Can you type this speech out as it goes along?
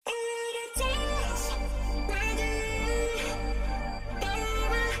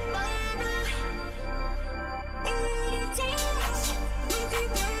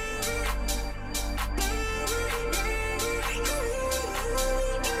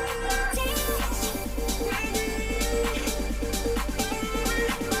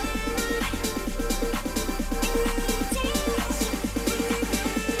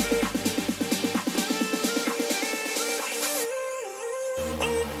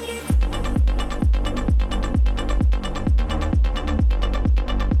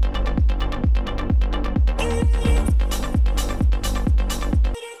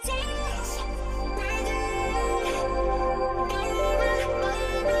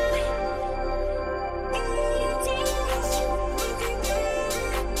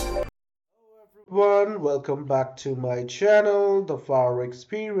welcome back to my channel, The Far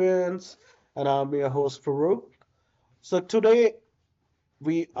Experience, and I'm your host Farouk. So today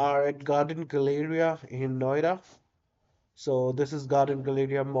we are at Garden Galleria in Noida. So this is Garden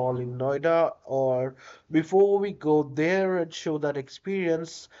Galleria Mall in Noida. Or before we go there and show that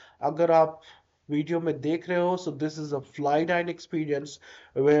experience, अगर आप video में देख रहे हो, so this is a fly dine experience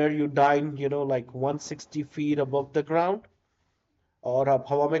where you dine, like 160 feet above the ground. और आप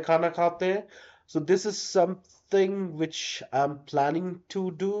हवा में खाना खाते हैं. So this is something which I'm planning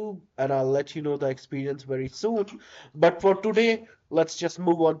to do, and I'll let you know the experience very soon. But for today, let's just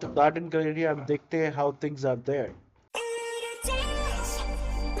move on to Garden Galleria and देखते हैं how things are there.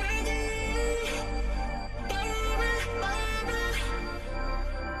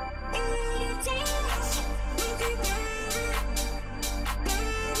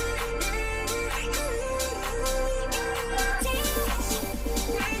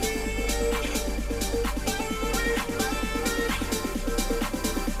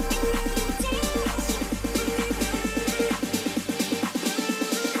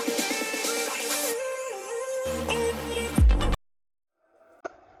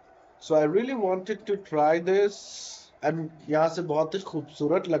 So I really wanted to try this, and यहाँ से बहुत ही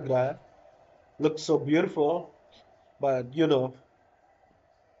खूबसूरत लग रहा है. Looks so beautiful, but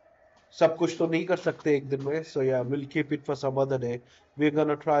सब कुछ तो नहीं कर सकते एक दिन में. So yeah, we'll keep it for some other day. We're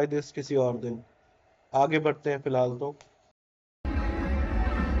gonna try this किसी और दिन. आगे बढ़ते हैं फिलहाल तो.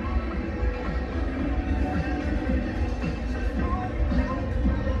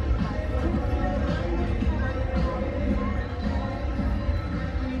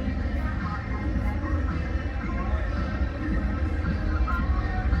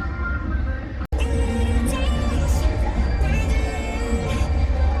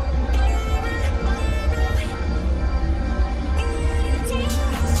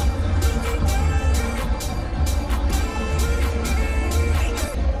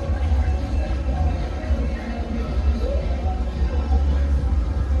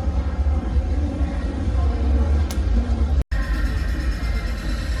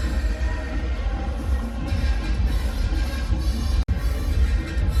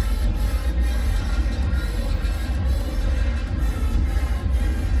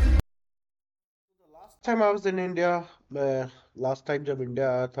 Last time I was in India, last time जब इंडिया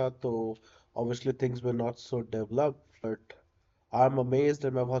आया था तो obviously things were not so developed, but I'm amazed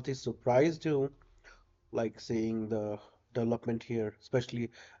and मैं बहुत ही surprised हूँ, like seeing the development here, especially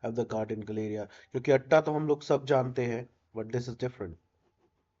at the Garden Galleria. क्योंकि अट्टा तो हम लोग सब जानते हैं, but this is different.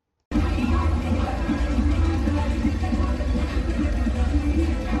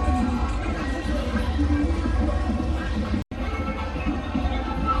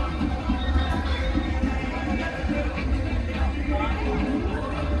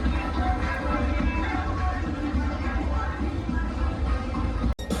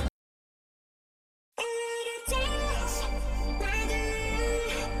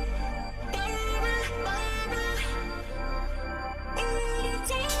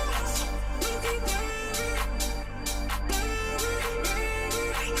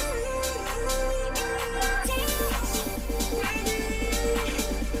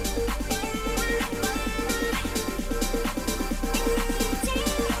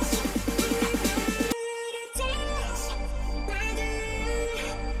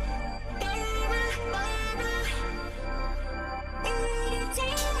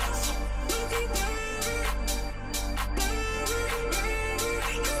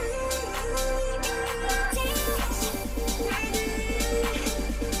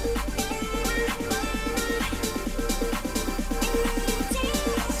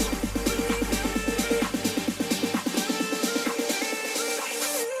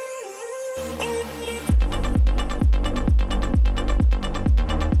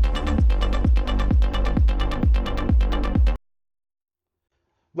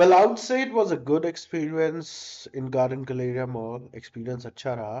 Well, I would say it was a good experience in Garden Galleria Mall. Experience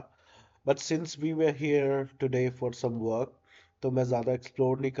अच्छा रहा. But since we were here today for some work, तो मैं ज़्यादा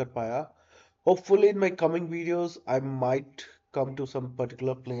explore नहीं कर पाया. Hopefully in my coming videos, I might come to some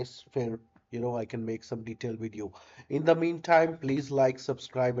particular place where I can make some detailed video. In the meantime, please like,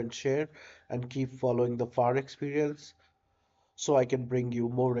 subscribe, and share, and keep following the FAR experience so I can bring you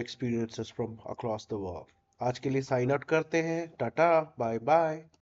more experiences from across the world. आज के लिए sign out करते हैं. Tata, bye bye.